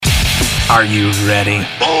Are you ready?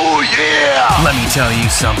 Oh, yeah! Let me tell you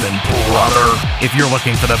something, brother. If you're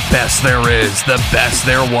looking for the best there is, the best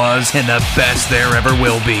there was, and the best there ever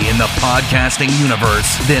will be in the podcasting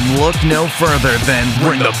universe, then look no further than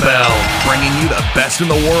Ring the Bell, bringing you the best in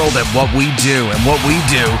the world at what we do. And what we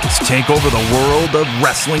do is take over the world of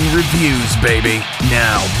wrestling reviews, baby.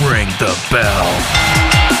 Now ring the bell.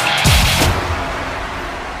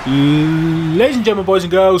 Ladies and gentlemen, boys and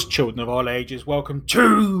girls, children of all ages, welcome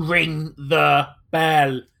to Ring the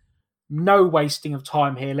Bell. No wasting of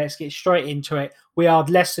time here. Let's get straight into it. We are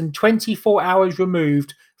less than 24 hours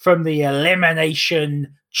removed from the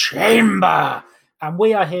Elimination Chamber. And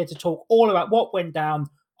we are here to talk all about what went down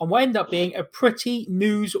on what ended up being a pretty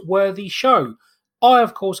newsworthy show. I,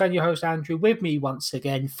 of course, am your host, Andrew. With me once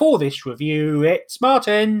again for this review, it's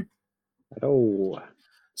Martin. Hello.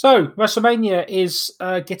 So, WrestleMania is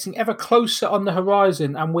getting ever closer on the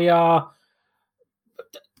horizon, and we are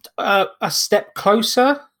a step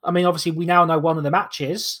closer. I mean, obviously, we now know one of the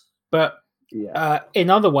matches, but in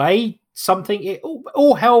other way,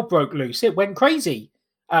 all hell broke loose. It went crazy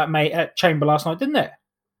at Chamber last night, didn't it?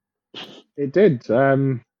 It did.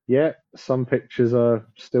 Some pictures are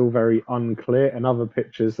still very unclear, and other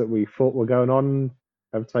pictures that we thought were going on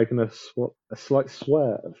have taken a slight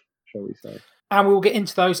swerve, shall we say. And we'll get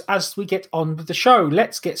into those as we get on with the show.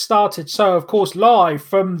 Let's get started. So, of course, live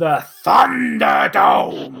from the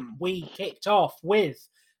Thunderdome, we kicked off with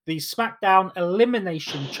the SmackDown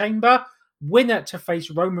Elimination Chamber. Winner to face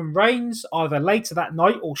Roman Reigns either later that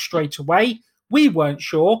night or straight away. We weren't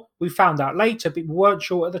sure. We found out later, but we weren't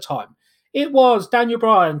sure at the time. It was Daniel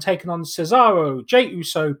Bryan taking on Cesaro, Jey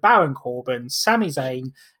Uso, Baron Corbin, Sami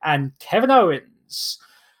Zayn, and Kevin Owens.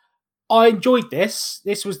 I enjoyed this.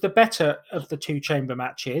 This was the better of the two chamber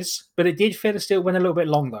matches, but it did feel it still went a little bit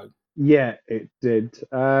long, though. Yeah, it did.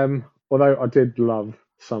 Although I did love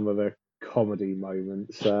some of the comedy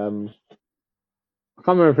moments. I can't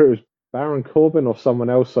remember if it was Baron Corbin or someone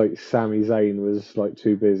else, like Sami Zayn was like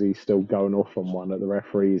too busy still going off on one at the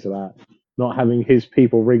referees about not having his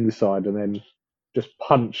people ringside, and then just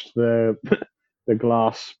punched the the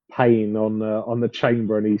glass pane on the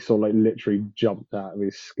chamber, and he sort of like literally jumped out of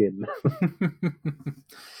his skin.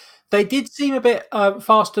 They did seem a bit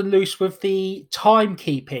fast and loose with the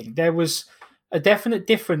timekeeping. There was a definite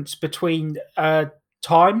difference between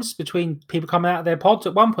times between people coming out of their pods.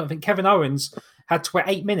 At one point, I think Kevin Owens had to wait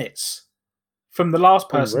 8 minutes from the last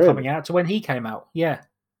person coming out to when he came out. Yeah.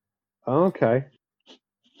 Okay.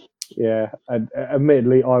 Yeah.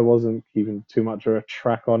 Admittedly, I wasn't keeping too much of a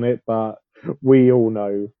track on it, but we all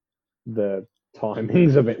know the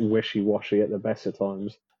timing's a bit wishy-washy at the best of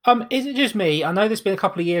times. Is it just me? I know there's been a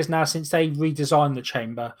couple of years now since they redesigned the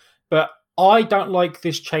chamber, but I don't like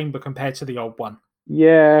this chamber compared to the old one.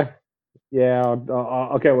 Yeah,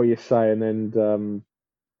 I get what you're saying, and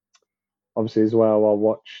obviously as well, I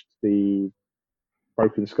watched the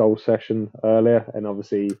Broken Skull session earlier, and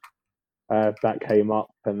obviously that came up,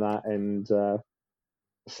 and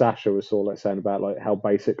Sasha was sort of like saying about like how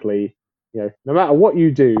basically, no matter what you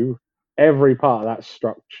do, every part of that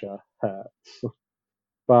structure hurts.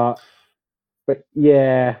 But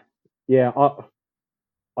yeah, there's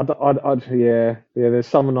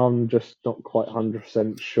something I'm just not quite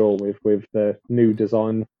 100% sure with the new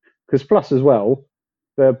design, because plus as well,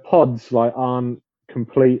 the pods like aren't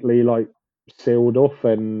completely like sealed off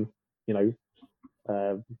and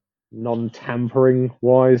non-tampering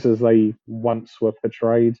wise as they once were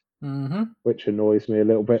portrayed, which annoys me a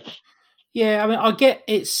little bit. Yeah, I mean, I get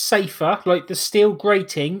it's safer. Like the steel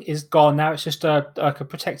grating is gone now; it's just a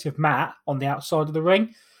protective mat on the outside of the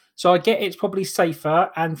ring. So I get it's probably safer,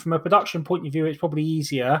 and from a production point of view, it's probably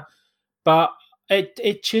easier. But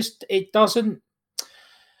it doesn't.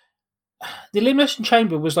 The Elimination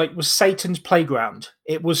Chamber was Satan's playground.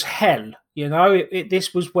 It was hell.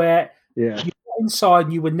 This was where you got inside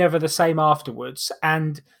and you were never the same afterwards.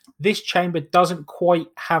 And this chamber doesn't quite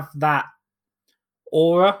have that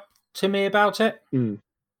aura to me about it. No,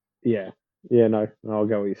 I'll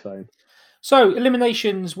get what you're saying. So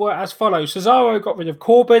eliminations were as follows: Cesaro got rid of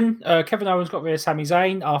Corbin, Kevin Owens got rid of Sami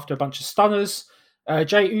Zayn after a bunch of stunners,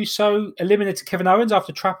 Jey Uso eliminated Kevin Owens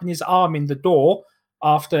after trapping his arm in the door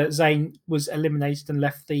after Zayn was eliminated and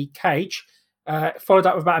left the cage, followed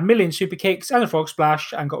up with about 1 million super kicks and a frog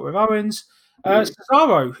splash and got rid of Owens.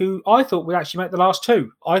 Cesaro, who I thought would actually make the last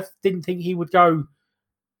two. I didn't think he would go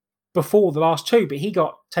before the last two, but he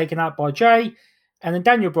got taken out by Jey. And then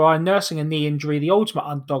Daniel Bryan, nursing a knee injury, the ultimate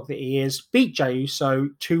underdog that he is, beat Jey Uso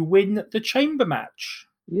to win the chamber match.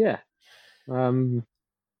 Yeah. I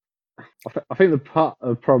think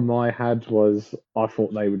the problem I had was I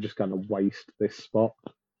thought they were just going to waste this spot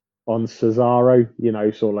on Cesaro,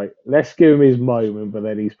 sort of like, let's give him his moment, but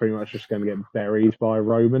then he's pretty much just going to get buried by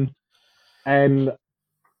Roman. And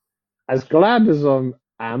as glad as I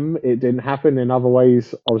am, it didn't happen. In other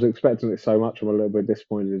ways, I was expecting it so much, I'm a little bit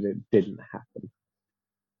disappointed it didn't happen.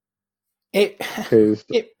 It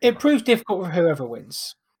proves difficult for whoever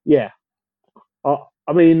wins. Yeah.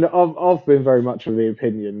 I mean, I've been very much of the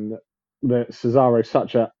opinion that Cesaro is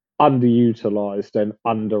such an underutilized and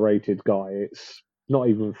underrated guy. It's not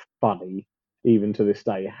even funny, even to this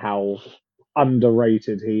day, how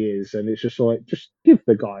underrated he is. And it's just like, just give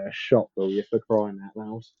the guy a shot, will you, for crying out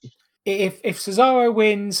loud. If Cesaro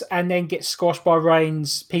wins and then gets squashed by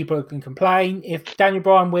Reigns, people can complain. If Daniel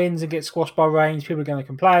Bryan wins and gets squashed by Reigns, people are going to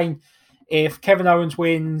complain. If Kevin Owens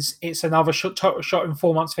wins, it's another total shot in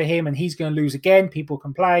 4 months for him, and he's going to lose again. People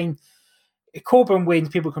complain. If Corbin wins,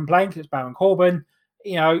 people complain because it's Baron Corbin.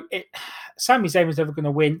 Sami Zayn was never going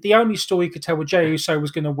to win. The only story you could tell was Jey Uso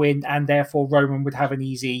was going to win, and therefore Roman would have an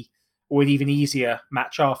easy or an even easier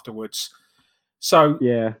match afterwards. So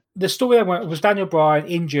yeah, the story I went was Daniel Bryan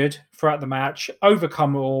injured throughout the match,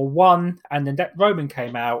 overcome or won, and then Roman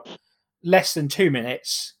came out less than 2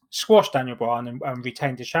 minutes, squashed Daniel Bryan and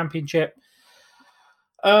retained the championship.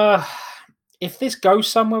 If this goes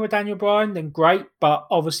somewhere with Daniel Bryan, then great. But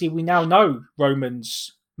obviously, we now know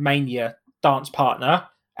Roman's Mania dance partner,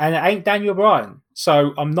 and it ain't Daniel Bryan.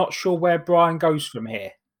 So I'm not sure where Bryan goes from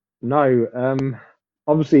here. No,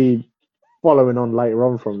 obviously, following on later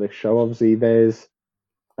on from this show, obviously there's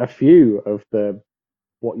a few of the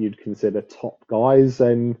what you'd consider top guys,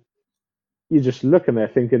 and you're just looking there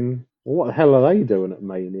thinking, well, what the hell are they doing at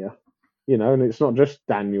Mania? And it's not just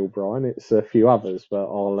Daniel Bryan, it's a few others, but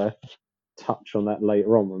I'll touch on that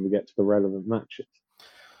later on when we get to the relevant matches.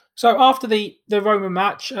 So after the Roman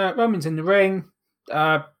match, Roman's in the ring,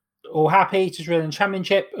 all happy to retain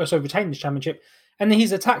the championship, and then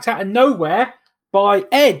he's attacked out of nowhere by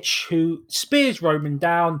Edge, who spears Roman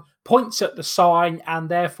down, points at the sign, and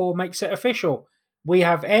therefore makes it official. We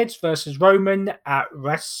have Edge versus Roman at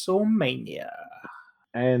WrestleMania.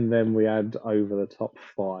 And then we had over-the-top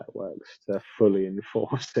fireworks to fully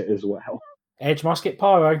enforce it as well. Edge must get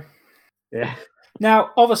pyro. Yeah.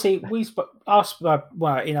 Now, obviously, we asked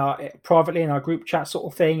privately in our group chat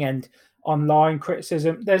sort of thing and online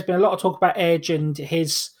criticism. There's been a lot of talk about Edge and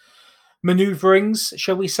his maneuverings,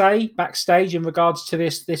 shall we say, backstage in regards to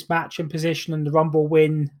this match and position and the Rumble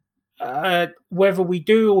win. Whether we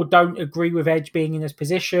do or don't agree with Edge being in this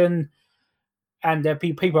position, and there are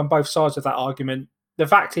people on both sides of that argument. The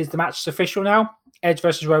fact is, the match is official now. Edge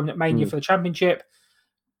versus Roman at Mania for the championship.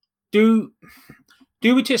 Do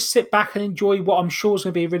we just sit back and enjoy what I'm sure is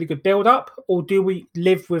going to be a really good build-up, or do we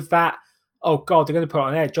live with that? Oh God, they're going to put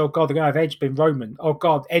on Edge. Oh God, they're going to have Edge being Roman. Oh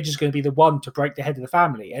God, Edge is going to be the one to break the head of the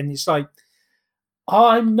family. And it's like,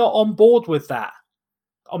 I'm not on board with that.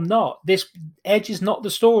 I'm not. This Edge is not the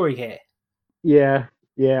story here. Yeah.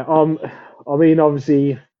 I mean,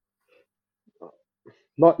 obviously,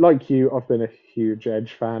 like you, I've been a huge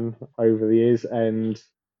Edge fan over the years, and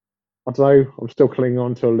I don't know, I'm still clinging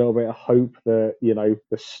on to a little bit of hope that,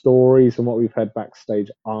 the stories and what we've had backstage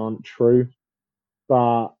aren't true.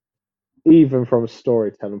 But even from a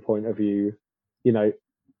storytelling point of view,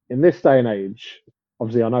 in this day and age,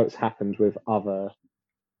 obviously I know it's happened with other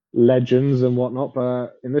legends and whatnot,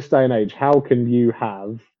 but in this day and age, how can you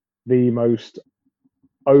have the most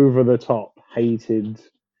over-the-top hated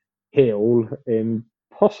heel in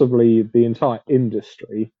possibly the entire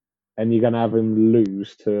industry, and you're going to have him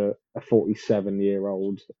lose to a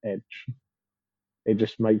 47-year-old Edge? It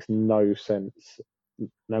just makes no sense,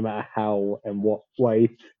 no matter how and what way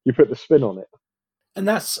you put the spin on it. And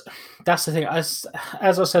that's the thing. As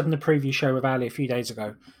I said in the preview show with Ali a few days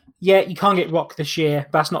ago, yeah, you can't get Rock this year.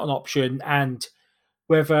 That's not an option. And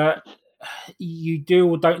whether you do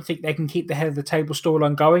or don't think they can keep the head of the table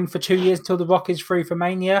storyline going for 2 years until the Rock is free for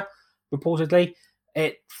Mania, reportedly,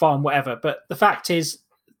 fine, whatever. But the fact is,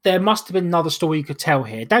 there must have been another story you could tell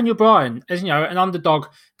here. Daniel Bryan, as an underdog,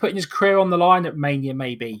 putting his career on the line at Mania,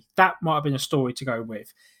 maybe. That might have been a story to go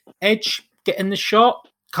with. Edge getting the shot,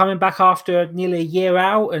 coming back after nearly a year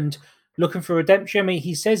out and looking for redemption. I mean,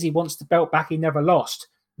 he says he wants the belt back he never lost.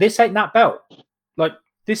 This ain't that belt. Like,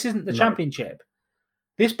 this isn't the championship.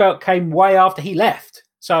 This belt came way after he left.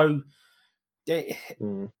 So, I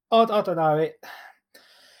don't know.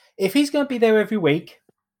 If he's going to be there every week,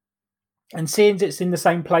 and seeing it's in the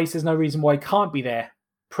same place, there's no reason why he can't be there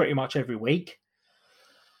pretty much every week.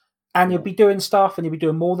 And he'll be doing stuff, and he'll be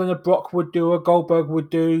doing more than a Brock would do, a Goldberg would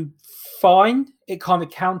do. Fine. It kind of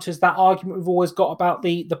counters that argument we've always got about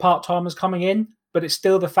the part-timers coming in. but it's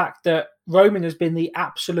still the fact that Roman has been the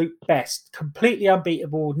absolute best, completely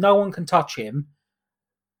unbeatable. No one can touch him.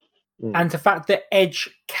 And the fact that Edge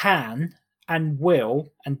can and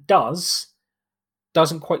will and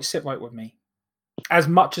doesn't quite sit right with me. As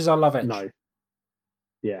much as I love Edge. No.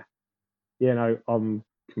 Yeah. Yeah, no, I'm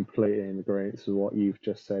completely in agreement with what you've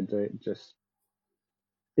just said. It just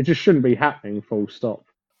shouldn't be happening, full stop.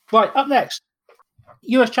 Right, up next.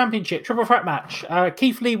 US Championship triple threat match.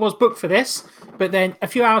 Keith Lee was booked for this, but then a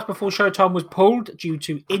few hours before showtime was pulled due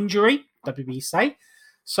to injury, WB say.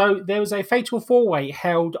 So there was a fatal four-way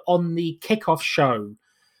held on the kickoff show.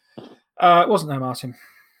 Wasn't there, Martin?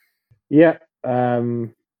 Yeah,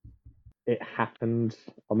 it happened.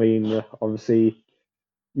 I mean, obviously,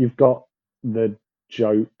 you've got the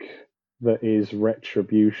joke that is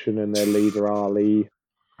Retribution and their leader Ali.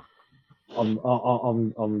 I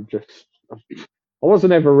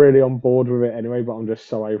wasn't ever really on board with it anyway, but I'm just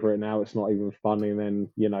so over it now. It's not even funny. And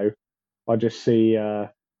then, I just see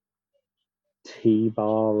T-Bar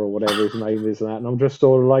or whatever his name is, and I'm just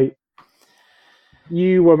sort of like,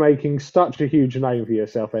 you were making such a huge name for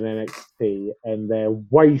yourself in NXT, and they're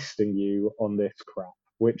wasting you on this crap,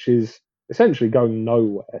 which is essentially going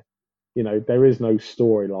nowhere. There is no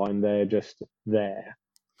storyline. They're just there.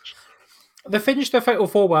 The finish to the Fatal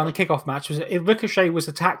 4-Way on the kickoff match was that Ricochet was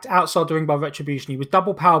attacked outside the ring by Retribution. He was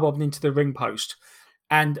double powerbombed into the ring post.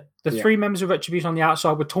 And the three members of Retribution on the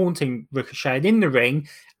outside were taunting Ricochet. And in the ring,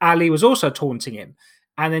 Ali was also taunting him.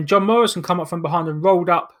 And then John Morrison come up from behind and rolled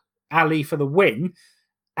up Ali for the win.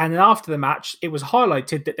 And then after the match, it was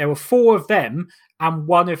highlighted that there were four of them and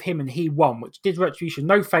one of him, and he won, which did Retribution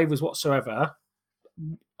no favours whatsoever.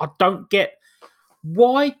 I don't get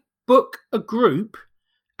why book a group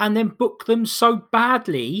and then book them so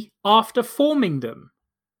badly after forming them.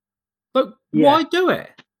 But why do it?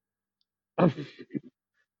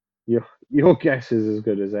 Your guess is as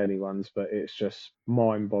good as anyone's, but it's just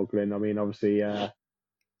mind-boggling. I mean, obviously,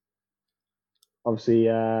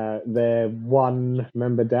 they're one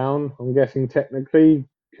member down, I'm guessing, technically,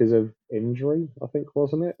 because of injury, I think,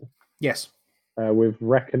 wasn't it? Yes. With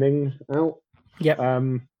Reckoning out. Yep.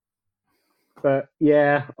 But,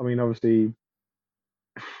 yeah, I mean, obviously,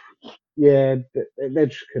 yeah,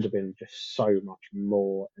 there could have been just so much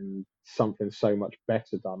more and something so much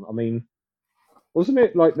better done. I mean, wasn't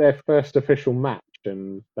it like their first official match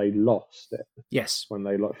and they lost it? Yes. When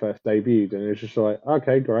they first debuted, and it was just like,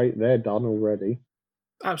 okay, great, they're done already.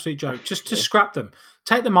 Absolute joke. Just scrap them.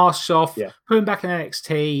 Take the masks off, put them back in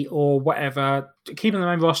NXT or whatever, keep them on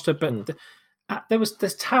the main roster, but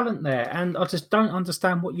there's talent there, and I just don't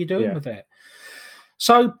understand what you're doing with it.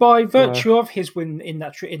 So, by virtue of his win in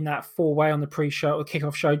that four-way on the pre-show or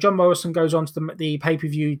kickoff show, John Morrison goes on to the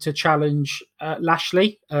pay-per-view to challenge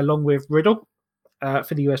Lashley along with Riddle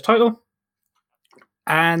for the US title.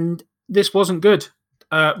 And this wasn't good.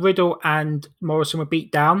 Riddle and Morrison were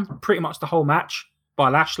beat down pretty much the whole match by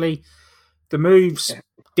Lashley. The moves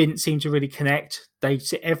didn't seem to really connect.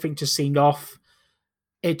 Everything just seemed off.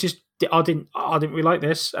 I didn't really like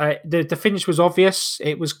this. The finish was obvious.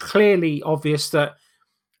 It was clearly obvious that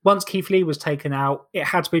once Keith Lee was taken out, it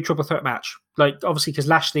had to be a triple threat match. Like, obviously, because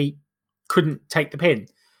Lashley couldn't take the pin.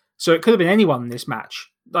 So it could have been anyone in this match.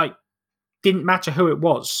 Like, didn't matter who it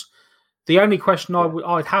was. The only question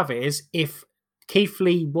I'd have is, if Keith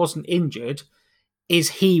Lee wasn't injured, is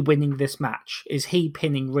he winning this match? Is he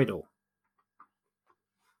pinning Riddle?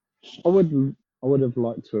 I would have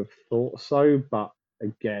liked to have thought so, but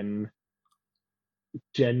again,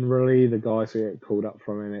 generally the guys who get called up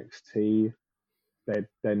from NXT,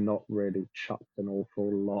 they're not really chucked an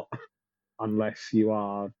awful lot, unless you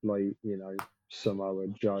are like, Samoa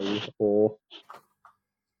Joe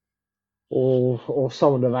or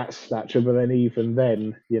someone of that stature. But then even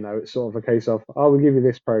then, it's sort of a case of, we'll give you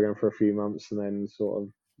this program for a few months, and then sort of,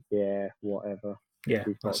 whatever. Yeah,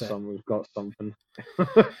 we've got something.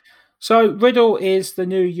 So Riddle is the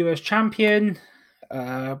new US champion.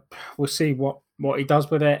 We'll see what he does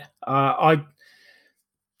with it. I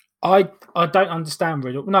don't understand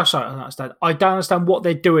Riddle. No, sorry, I don't understand. I don't understand what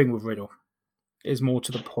they're doing with Riddle. Is more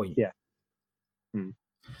to the point. Yeah.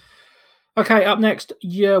 Okay, up next,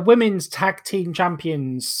 your women's tag team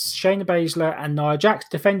champions Shayna Baszler and Nia Jax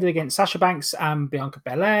defended against Sasha Banks and Bianca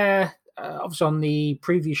Belair. Obviously, on the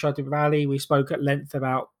preview show to Rally, we spoke at length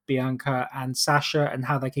about Bianca and Sasha and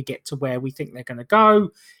how they could get to where we think they're going to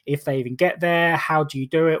go, if they even get there. How do you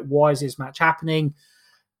do it? Why is this match happening?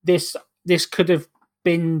 This could have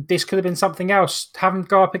been something else. Have them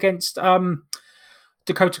go up against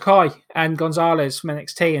Dakota Kai and Gonzalez from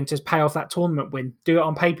NXT and just pay off that tournament win. Do it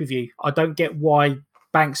on pay-per-view. I don't get why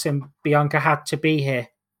Banks and Bianca had to be here.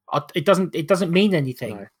 It doesn't mean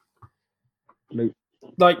anything. No.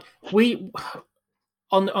 Like we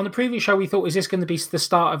on the previous show, we thought, is this going to be the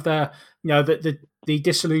start of the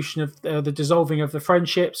dissolution of the dissolving of the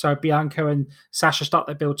friendship? So Bianca and Sasha start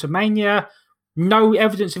their build to Mania. No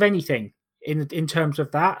evidence of anything in terms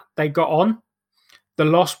of that. They got on. The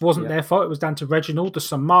loss wasn't their fault. It was down to Reginald, the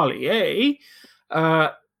Somali,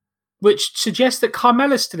 which suggests that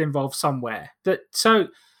Carmella's still involved somewhere.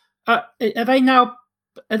 Are they now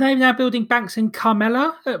building Banks and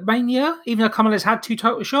Carmella at Mania, even though Carmella's had 2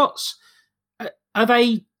 title shots?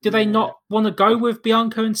 Do they not want to go with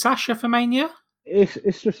Bianca and Sasha for Mania?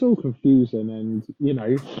 It's just all confusing, and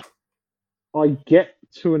I get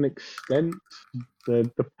to an extent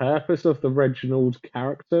the purpose of the Reginald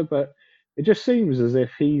character, but it just seems as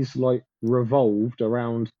if he's like revolved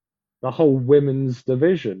around the whole women's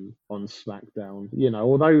division on SmackDown.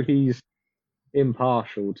 Although he's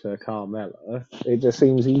impartial to Carmella, it just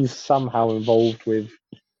seems he's somehow involved with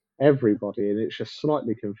everybody, and it's just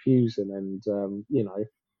slightly confusing. And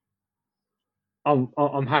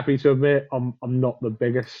I'm happy to admit I'm not the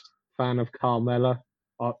biggest fan of Carmella.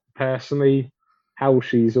 Personally, how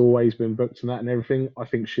she's always been booked and that and everything, I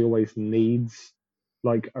think she always needs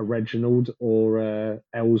like a Reginald or a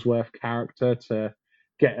Ellsworth character to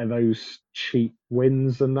get her those cheap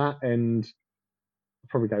wins and that. And I'll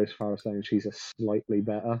probably go as far as saying she's a slightly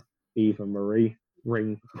better Eva Marie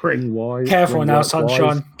ring wise. Careful now,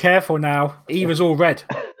 Sunshine. Careful now. Eva's all red.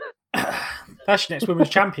 That's your next women's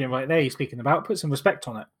champion right there you're speaking about. Put some respect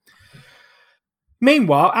on it.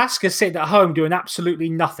 Meanwhile, Asuka's sitting at home doing absolutely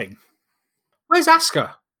nothing. Where's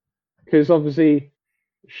Asuka? Because obviously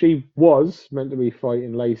she was meant to be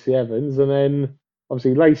fighting Lacey Evans, and then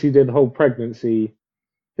obviously Lacey did the whole pregnancy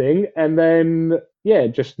thing, and then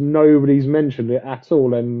just nobody's mentioned it at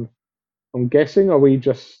all. And I'm guessing, are we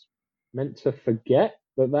just meant to forget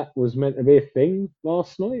that was meant to be a thing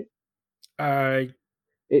last night?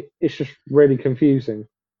 It's just really confusing.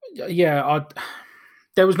 Yeah,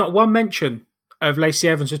 there was not one mention of Lacey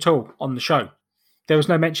Evans at all on the show. There was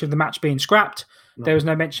no mention of the match being scrapped. No. There was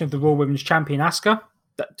no mention of the Raw Women's Champion Asuka.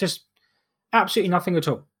 Just absolutely nothing at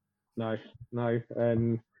all. No.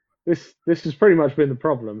 And this has pretty much been the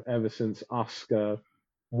problem ever since Asuka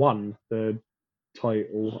won the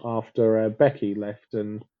title after Becky left,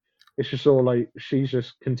 and it's just all like she's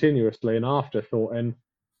just continuously an afterthought. And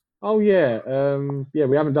we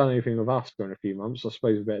haven't done anything with Asuka in a few months. I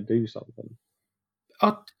suppose we better do something.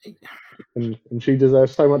 And she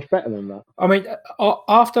deserves so much better than that. I mean,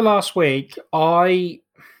 after last week,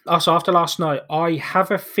 after last night, I have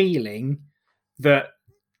a feeling that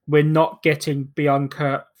we're not getting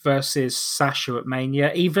Bianca versus Sasha at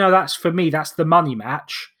Mania, even though that's the money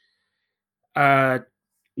match. And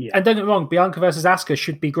don't get me wrong, Bianca versus Asuka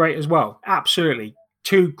should be great as well. Absolutely.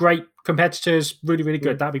 2 great competitors, really, really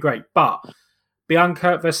good. That'd be great. But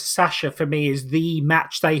Bianca versus Sasha, for me, is the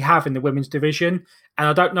match they have in the women's division. And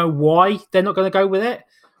I don't know why they're not going to go with it.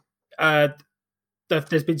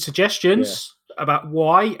 There's been suggestions about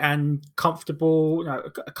why and comfort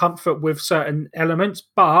with certain elements.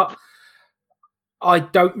 But I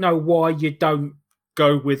don't know why you don't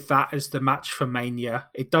go with that as the match for Mania.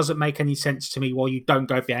 It doesn't make any sense to me why you don't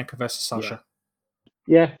go Bianca versus Sasha.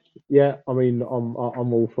 Yeah. I mean, I'm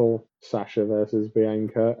all for Sasha versus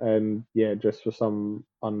Bianca, and just for some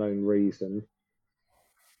unknown reason,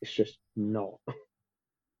 it's just not.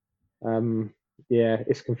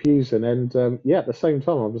 It's confusing, and at the same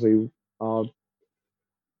time, obviously, I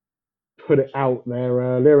put it out there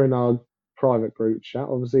earlier in our private group chat.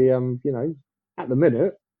 Obviously, at the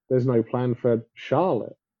minute, there's no plan for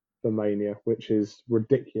Charlotte for Mania, which is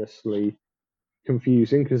ridiculously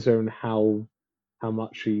confusing considering how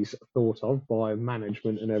much she's thought of by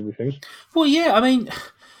management and everything. Well, yeah, I mean,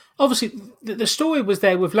 obviously the story was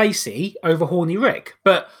there with Lacey over Horny Rick,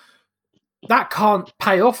 but that can't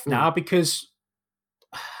pay off now because...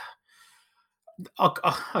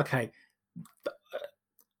 Okay.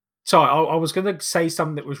 Sorry, I was going to say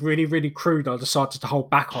something that was really, really crude. I decided to hold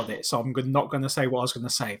back on it, so I'm not going to say what I was going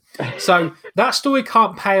to say. So that story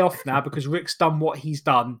can't pay off now because Rick's done what he's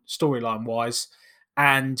done storyline-wise,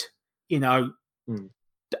 and,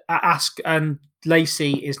 Ask and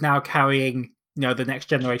Lacey is now carrying, the next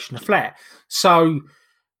generation of Flair. So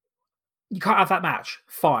you can't have that match.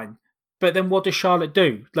 Fine. But then what does Charlotte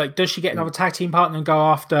do? Like, does she get another tag team partner and go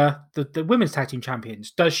after the women's tag team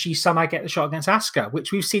champions? Does she somehow get the shot against Asuka,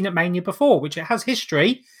 which we've seen at Mania before, which it has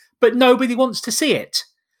history, but nobody wants to see it?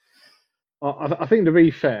 I think, to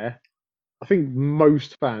be fair, I think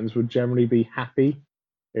most fans would generally be happy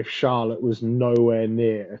if Charlotte was nowhere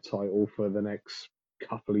near a title for the next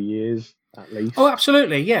couple of years at least. Oh,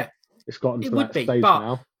 absolutely, yeah. It's gotten It to would that be, stage but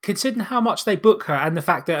now. considering how much they book her and the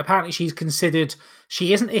fact that apparently she's considered,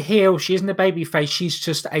 she isn't a heel, she isn't a babyface, she's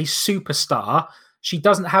just a superstar. She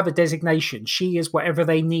doesn't have a designation. She is whatever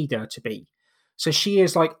they need her to be. So she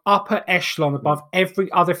is like upper echelon above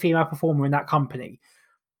every other female performer in that company.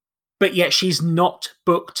 But yet she's not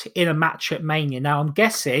booked in a match at Mania. Now, I'm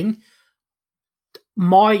guessing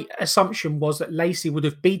my assumption was that Lacey would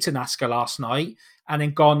have beaten Asuka last night and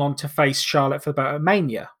then gone on to face Charlotte for the belt at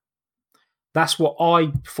Mania. That's what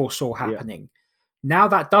I foresaw happening. Now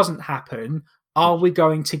that doesn't happen. Are we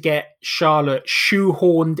going to get Charlotte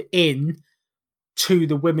shoehorned in to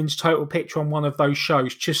the women's total picture on one of those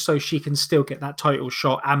shows just so she can still get that title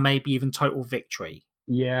shot and maybe even total victory?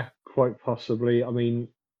 Yeah, quite possibly. I mean,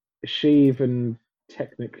 is she even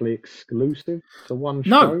technically exclusive to one show?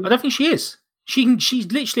 No, I don't think she is.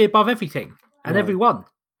 She's literally above everything and everyone.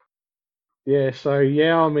 Yeah, so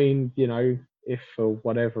I mean, if for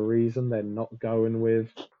whatever reason they're not going with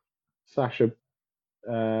Sasha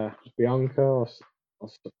Bianca, I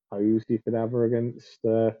suppose you could have her against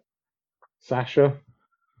Sasha.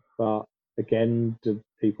 But again, do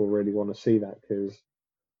people really want to see that? Because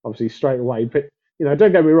obviously straight away, but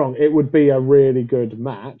don't get me wrong, it would be a really good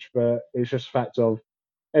match, but it's just a fact of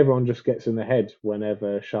everyone just gets in the head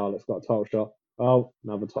whenever Charlotte's got a title shot. Oh,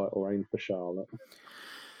 another title reign for Charlotte.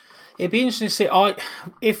 It'd be interesting to see.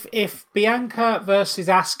 If Bianca versus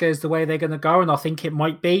Asuka is the way they're going to go, and I think it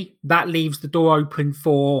might be, that leaves the door open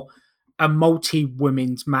for a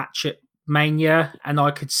multi-women's match at Mania, and I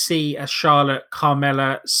could see a Charlotte,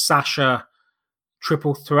 Carmella, Sasha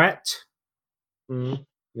triple threat.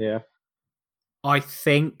 Yeah. I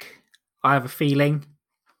think. I have a feeling.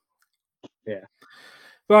 Yeah.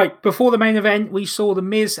 Right, before the main event, we saw The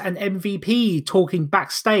Miz and MVP talking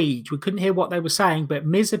backstage. We couldn't hear what they were saying, but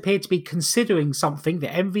Miz appeared to be considering something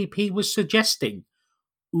that MVP was suggesting.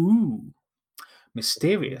 Ooh,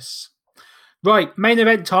 mysterious. Right, main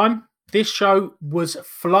event time. This show was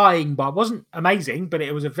flying by. It wasn't amazing, but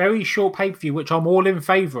it was a very short pay-per-view, which I'm all in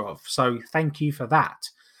favour of. So thank you for that.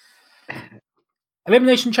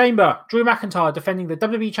 Elimination Chamber. Drew McIntyre defending the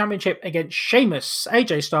WWE Championship against Sheamus,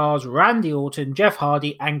 AJ Styles, Randy Orton, Jeff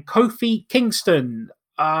Hardy, and Kofi Kingston.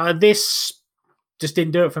 This just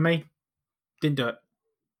didn't do it for me. Didn't do it.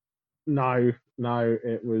 No,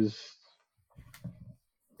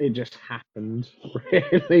 it just happened,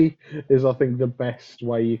 really, is I think the best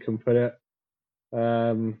way you can put it.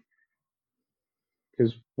 Because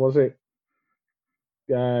was it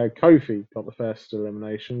Kofi got the first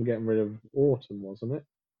elimination, getting rid of Orton, wasn't it?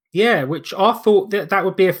 Yeah, which I thought that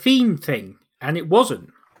would be a Fiend thing, and it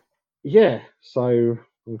wasn't. Yeah, so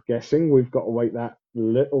I'm guessing we've got to wait that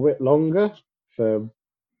little bit longer for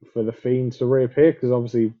the Fiend to reappear, because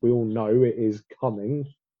obviously we all know it is coming.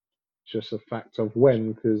 It's just a fact of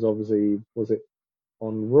when, because obviously, was it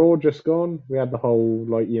on Raw just gone? We had the whole,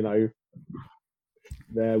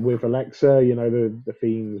 there with Alexa, the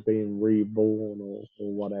Fiend's being reborn or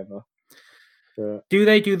whatever. But, do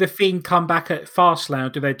they do the Fiend come back at Fastlane, or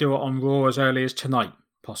do they do it on Raw as early as tonight,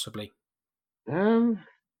 possibly? What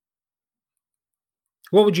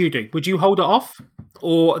would you do? Would you hold it off?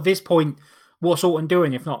 Or at this point, what's Orton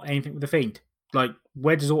doing if not anything with the Fiend? Like,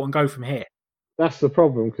 where does Orton go from here? That's the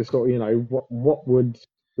problem, because what would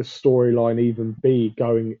the storyline even be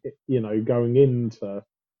going into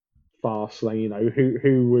Fastlane?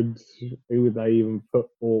 Who would they even put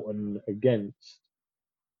Orton against,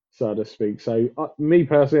 so to speak? So me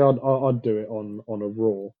personally, I'd do it on a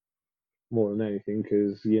Raw more than anything,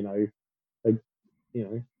 because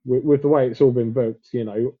with the way it's all been booked,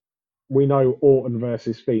 we know Orton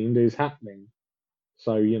versus Fiend is happening.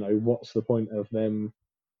 So what's the point of them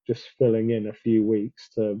just filling in a few weeks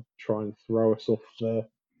to try and throw us off the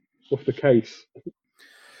case?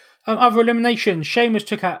 Other eliminations. Sheamus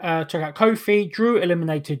took out Kofi. Drew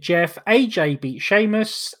eliminated Jeff. AJ beat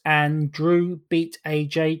Sheamus, and Drew beat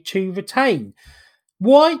AJ to retain.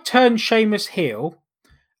 Why turn Sheamus heel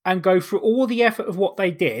and go through all the effort of what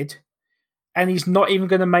they did, and he's not even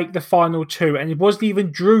going to make the final two, and it wasn't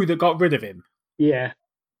even Drew that got rid of him? Yeah.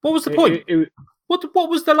 What was the point? What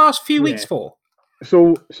was the last few weeks for? It's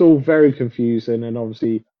all very confusing, and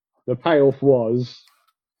obviously the payoff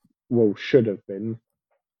should have been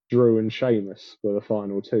Drew and Sheamus for the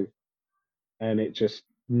final two, and it just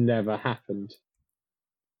never happened.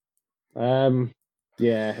 It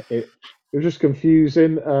was just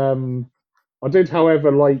confusing. I did,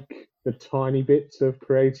 however, like the tiny bits of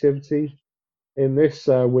creativity in this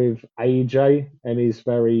with AJ and his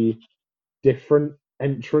very different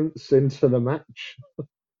entrance into the match.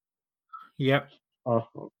 Yep.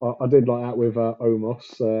 I did like that with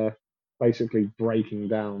Omos, basically breaking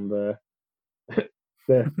down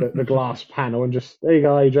the glass panel and just, there you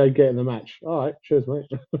go, AJ, get in the match. All right, cheers, mate.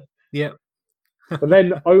 Yeah. But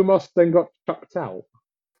then Omos then got chucked out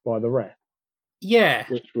by the ref, Yeah.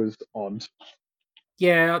 which was odd.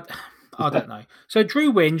 Yeah, I don't know. So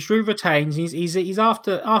Drew wins, Drew retains. He's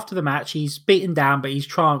after the match. He's beaten down, but he's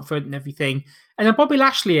triumphant and everything. And then Bobby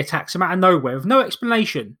Lashley attacks him out of nowhere with no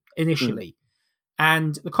explanation initially.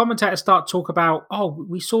 And the commentators start to talk about, oh,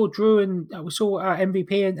 we saw Drew and we saw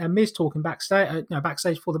MVP and Miz talking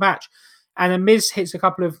backstage for the match. And then Miz hits a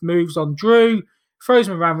couple of moves on Drew, throws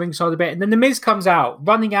him around ringside a bit. And then the Miz comes out,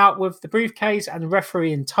 running out with the briefcase and the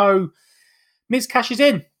referee in tow. Miz cashes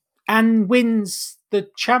in and wins the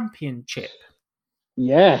championship.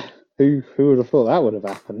 Yeah, who would have thought that would have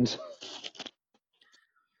happened?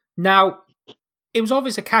 Now, it was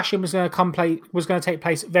obvious a cash-in was going to take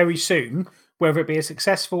place very soon, whether it be a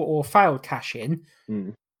successful or failed cash-in.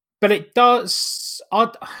 But it does.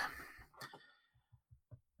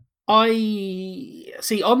 I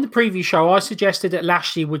see on the preview show, I suggested that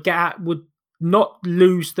Lashley would not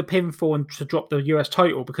lose the pinfall and to drop the US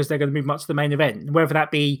title because they're going to move much to the main event, whether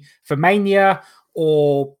that be for Mania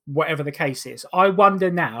or whatever the case is. I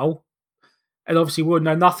wonder now, and obviously we'll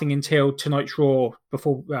know nothing until tonight's Raw,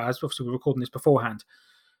 before, as obviously we're recording this beforehand.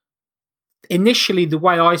 Initially, the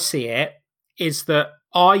way I see it is that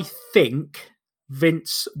I think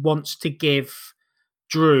Vince wants to give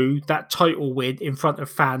Drew that title win in front of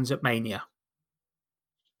fans at Mania.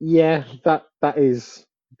 Yeah, that is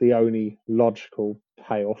the only logical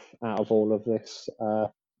payoff out of all of this.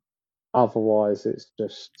 Otherwise, it's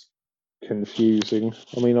just confusing.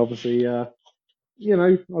 I mean, obviously, I'll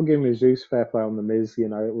give him his juice, fair play on the Miz. It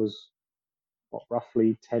was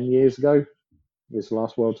roughly 10 years ago his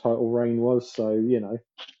last world title reign was. So,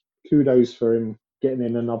 kudos for him getting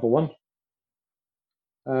in another one.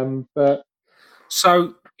 But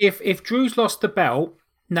so if Drew's lost the belt,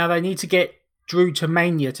 now they need to get Drew to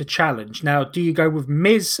Mania to challenge. Now, do you go with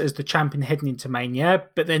Miz as the champion heading into Mania,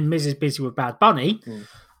 but then Miz is busy with Bad Bunny?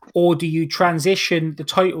 Or do you transition the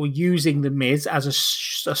title using the Miz as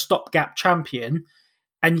a stopgap champion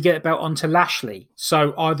and you get the belt onto Lashley?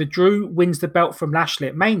 So either Drew wins the belt from Lashley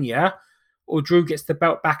at Mania or Drew gets the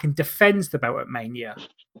belt back and defends the belt at Mania.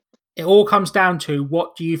 It all comes down to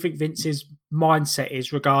what do you think Vince's mindset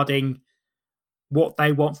is regarding what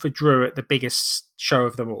they want for Drew at the biggest show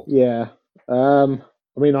of them all. Yeah. I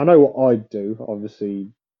mean, I know what I'd do.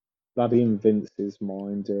 Obviously, bloody in Vince's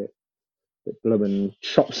mind, it blooming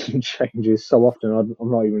chops and changes so often.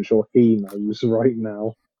 I'm not even sure he knows right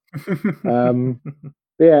now.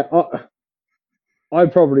 Yeah, I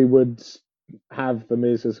probably would have the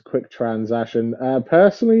Miz as a quick transaction.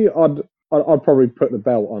 Personally, I'd probably put the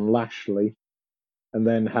belt on Lashley, and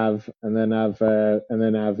then have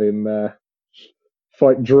him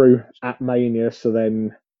fight Drew at Mania. So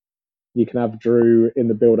then you can have Drew in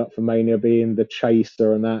the build up for Mania being the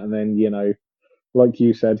chaser and that, and then like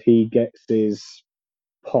you said, he gets his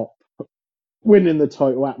pop winning the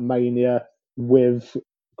title at Mania with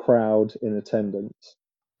crowd in attendance.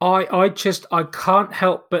 I can't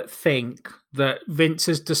help but think that Vince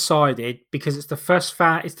has decided, because it's the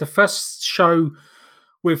first show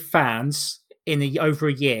with fans in over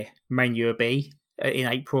a year. Mania will be in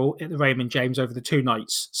April at the Raymond James over the 2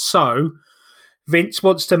 nights. So Vince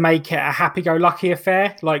wants to make it a happy-go-lucky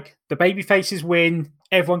affair. Like the babyfaces win,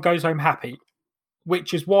 everyone goes home happy.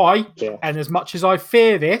 Which is why, and as much as I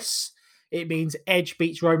fear this, it means Edge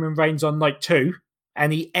beats Roman Reigns on night 2,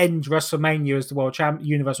 and he ends WrestleMania as the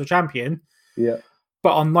Universal Champion. Yeah.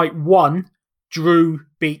 But on night 1, Drew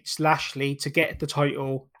beats Lashley to get the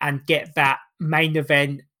title and get that main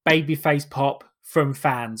event babyface pop from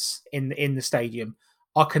fans in the stadium.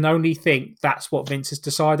 I can only think that's what Vince has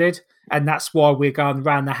decided, and that's why we're going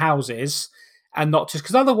around the houses. And not just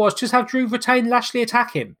because otherwise, just have Drew retain Lashley,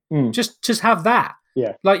 attack him. Just have that.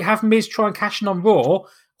 Yeah. Like have Miz try and cash in on Raw,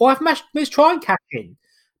 or have Miz try and cash in,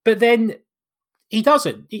 but then he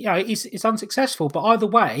doesn't. It's unsuccessful. But either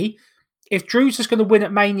way, if Drew's just going to win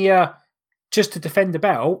at Mania just to defend the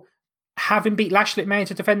belt, have him beat Lashley at Mania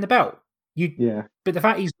to defend the belt. But the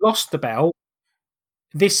fact he's lost the belt,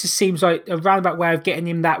 this seems like a roundabout way of getting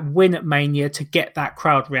him that win at Mania to get that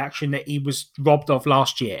crowd reaction that he was robbed of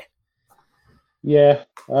last year. Yeah,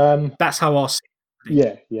 that's how I see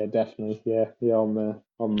it. Yeah, definitely. Yeah, I'm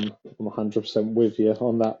 100% with you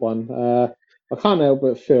on that one. I can't help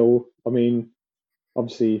but feel. I mean,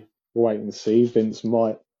 obviously, we'll wait and see. Vince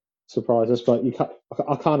might surprise us, but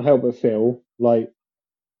I can't help but feel like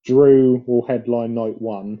Drew will headline night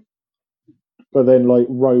 1, But then, like,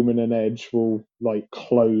 Roman and Edge will like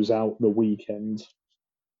close out the weekend.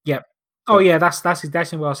 Yep. Oh yeah, that's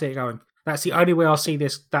exactly where I see it going. That's the only way I see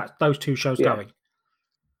those two shows going.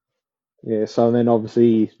 Yeah. So then,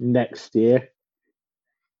 obviously, next year,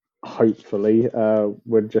 hopefully,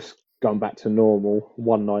 we're just going back to normal,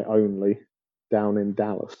 one night only, down in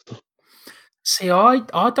Dallas. See, I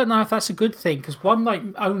don't know if that's a good thing because one night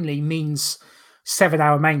only means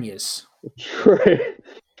 7-hour manias.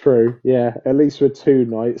 True. Yeah. At least with 2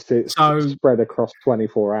 nights, it's spread across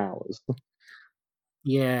 24 hours.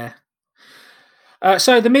 Yeah.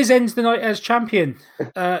 So the Miz ends the night as champion.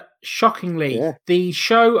 Shockingly, the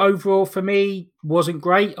show overall for me wasn't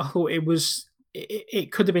great. I thought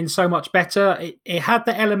it could have been so much better. It had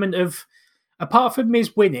the element of, apart from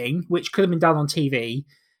Miz winning, which could have been done on TV,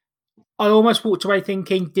 I almost walked away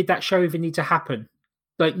thinking, did that show even need to happen?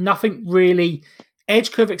 Like, nothing really.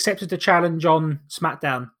 Edge could have accepted the challenge on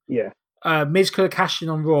SmackDown. Yeah. Miz could have cashed in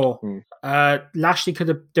on Raw. Lashley could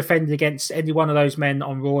have defended against any one of those men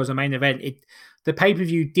on Raw as a main event. The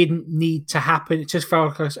pay-per-view didn't need to happen. It just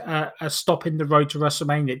felt like a stop in the road to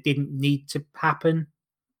WrestleMania. It didn't need to happen.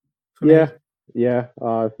 Yeah.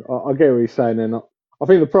 I get what you're saying. And I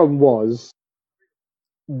think the problem was,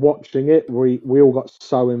 watching it, we all got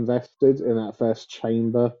so invested in that first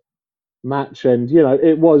Chamber match, and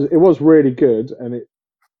it was really good, and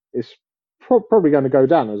it's probably going to go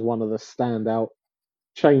down as one of the standout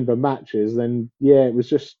Chamber matches. Then it was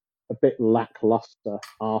just a bit lackluster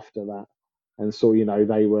after that, and so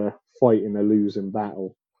they were fighting a losing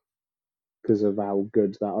battle because of how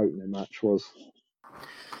good that opening match was.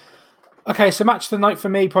 Okay, so match of the night for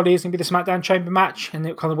me probably is going to be the SmackDown Chamber match, and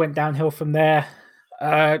it kind of went downhill from there.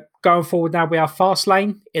 Going forward now, we have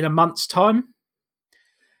Fastlane in a month's time.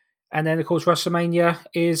 And then, of course, WrestleMania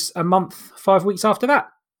is a month, 5 weeks after that.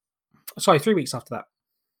 Sorry, 3 weeks after that.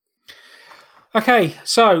 Okay,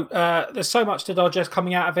 so there's so much to digest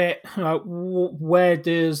coming out of it. Where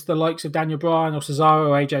does the likes of Daniel Bryan or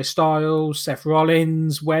Cesaro, AJ Styles, Seth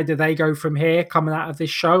Rollins, where do they go from here coming out of this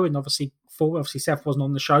show? And obviously Seth wasn't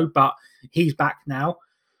on the show, but he's back now.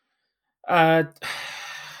 I'm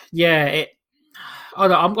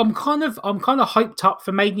kind of hyped up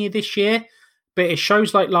for Mania this year, but it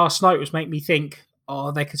shows like last night was make me think,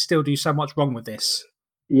 they could still do so much wrong with this.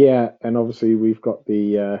 Yeah, and obviously we've got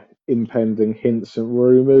the impending hints and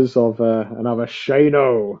rumors of another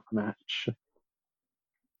Shane-O match.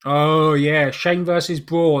 Oh yeah, Shane versus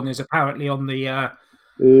Braun is apparently on the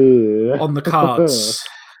cards.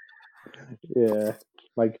 Yeah.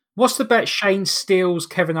 Like, what's the bet Shane steals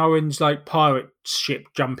Kevin Owens' like pirate ship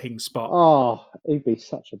jumping spot? Oh, he'd be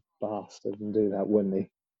such a bastard and do that, wouldn't he?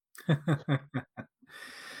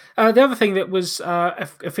 The other thing that was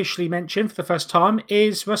officially mentioned for the first time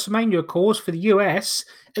is WrestleMania, of course, for the US,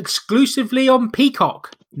 exclusively on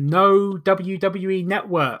Peacock. No WWE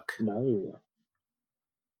Network. No.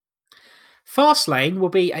 Fastlane will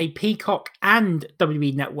be a Peacock and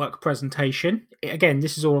WWE Network presentation. Again,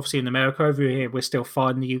 this is all obviously in America. Over here, we're still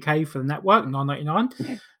fine in the UK for the network,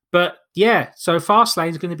 $9.99. But yeah, so Fastlane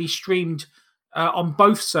is going to be streamed on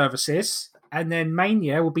both services. And then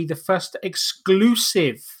Mania will be the first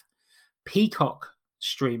exclusive Peacock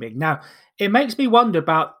streaming. Now, it makes me wonder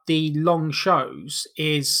about the long shows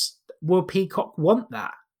is, will Peacock want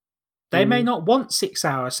that? They may not want 6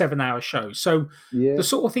 hour, 7 hour shows. So the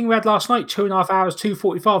sort of thing we had last night, 2.5 hours,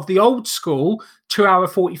 2:45, the old school 2 hour,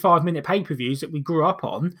 45-minute pay-per-views that we grew up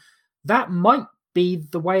on, that might be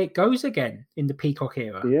the way it goes again in the Peacock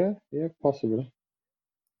era. Yeah, possibly.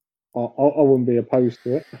 I wouldn't be opposed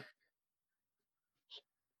to it.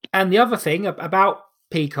 And the other thing about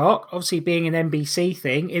Peacock, obviously being an NBC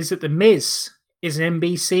thing, is that The Miz is an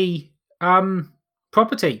NBC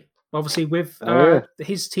property, obviously with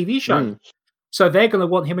his TV show. So they're going to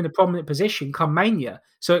want him in a prominent position come Mania.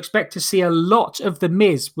 So expect to see a lot of The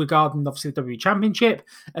Miz regarding obviously the WWE Championship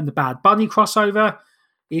and the Bad Bunny crossover.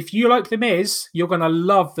 If you like The Miz, you're going to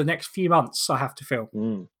love the next few months, I have to feel.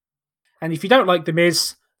 And if you don't like The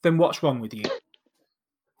Miz, then what's wrong with you?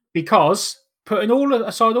 Because putting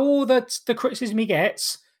aside all the criticism he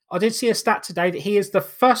gets, I did see a stat today that he is the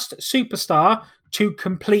first superstar to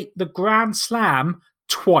complete the Grand Slam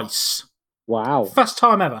twice. Wow. First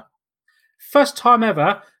time ever. First time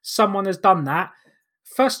ever someone has done that.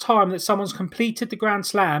 First time that someone's completed the Grand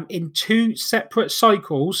Slam in 2 separate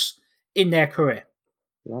cycles in their career.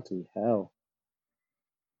 Bloody hell.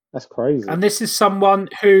 That's crazy. And this is someone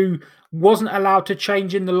who wasn't allowed to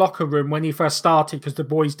change in the locker room when he first started because the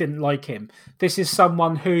boys didn't like him. This is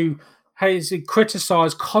someone who has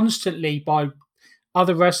criticised constantly by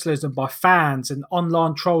other wrestlers and by fans and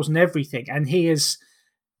online trolls and everything. And he is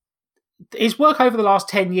his work over the last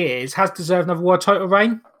 10 years has deserved another world title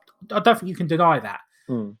reign. I don't think you can deny that.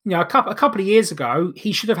 You know, a couple of years ago,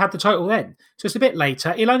 he should have had the title then. So it's a bit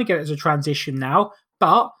later. He'll only get it as a transition now,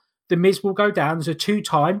 but The Miz will go down as a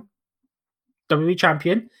 2-time WWE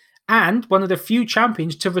champion and one of the few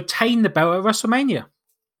champions to retain the belt at WrestleMania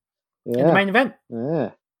in the main event. Yeah.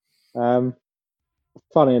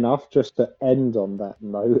 Funny enough, just to end on that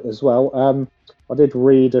note as well, I did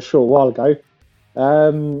read a short while ago,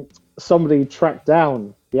 somebody tracked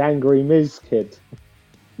down the Angry Miz kid.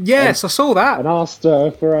 Yes, I saw that. And asked her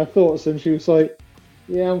for her thoughts, and she was like,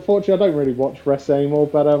 yeah, unfortunately, I don't really watch wrestling anymore,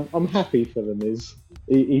 but I'm happy for The Miz.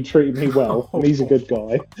 He treated me well, and he's a good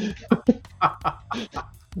guy.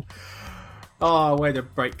 Oh, way to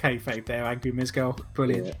break kayfabe there, Angry Miz girl.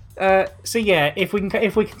 Brilliant. Yeah. If we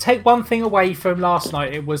can take one thing away from last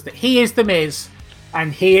night, it was that he is The Miz,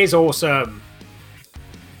 and he is awesome.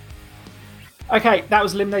 Okay, that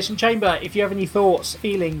was Elimination Chamber. If you have any thoughts,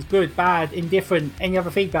 feelings, good, bad, indifferent, any other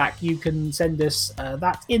feedback, you can send us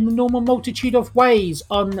that in the normal multitude of ways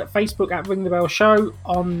on Facebook at Ring the Bell Show,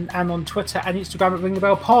 and on Twitter and Instagram at Ring the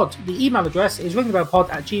Bell Pod. The email address is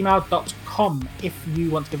ringthebellpod@gmail.com. If you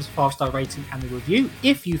want to give us a 5-star rating and a review,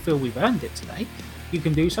 if you feel we've earned it today, you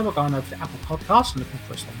can do so by going over to Apple Podcasts and looking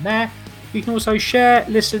for us on there. You can also share,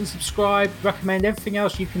 listen, subscribe, recommend everything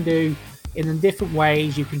else you can do in different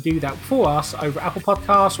ways. You can do that for us over Apple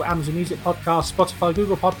Podcasts or Amazon Music Podcasts, Spotify,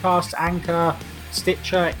 Google Podcasts, Anchor,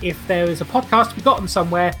 Stitcher. If there is a podcast to be gotten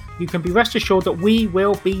somewhere, you can be rest assured that we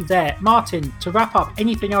will be there. Martin, to wrap up,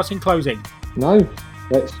 anything else in closing? No,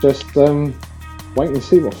 let's just wait and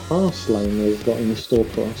see what Fastlane has got in store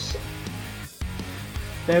for us.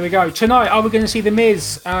 There we go. Tonight, are we going to see The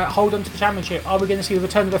Miz hold on to the championship? Are we going to see the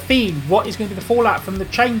return of The Fiend? What is going to be the fallout from the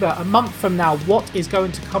Chamber a month from now? What is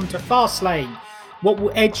going to come to Fastlane? What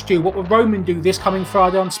will Edge do? What will Roman do this coming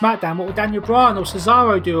Friday on SmackDown? What will Daniel Bryan or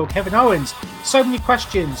Cesaro do or Kevin Owens? So many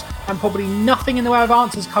questions and probably nothing in the way of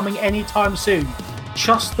answers coming anytime soon.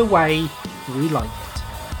 Just the way we like it.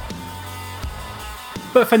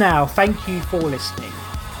 But for now, thank you for listening.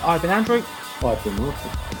 I've been Andrew. I've been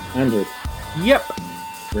Martin. Andrew. Yep.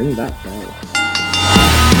 Ring that bell.